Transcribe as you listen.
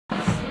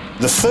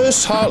The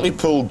first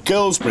Hartlepool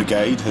Girls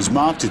Brigade has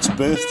marked its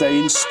birthday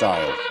in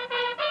style.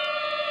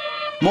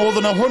 More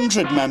than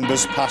 100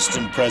 members, past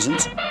and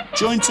present,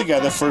 joined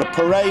together for a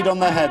parade on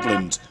the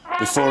Headland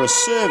before a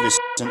service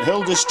at St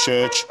Hilda's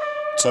Church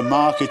to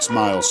mark its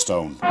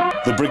milestone.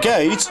 The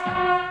brigade,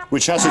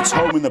 which has its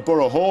home in the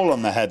Borough Hall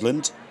on the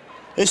Headland,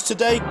 is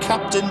today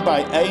captained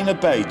by Aina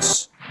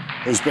Bates,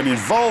 who's been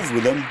involved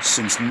with them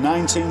since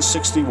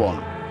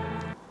 1961.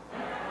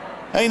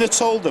 Aina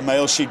told the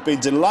Mail she'd been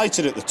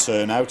delighted at the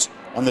turnout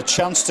and the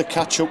chance to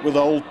catch up with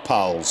old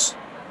pals.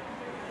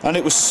 And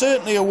it was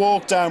certainly a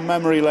walk down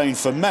memory lane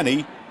for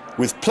many,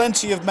 with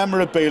plenty of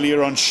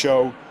memorabilia on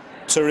show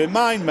to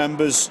remind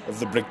members of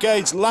the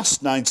brigade's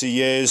last 90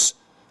 years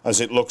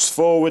as it looks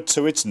forward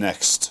to its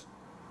next.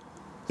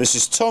 This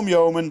is Tom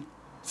Yeoman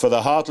for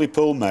the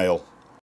Hartlepool Mail.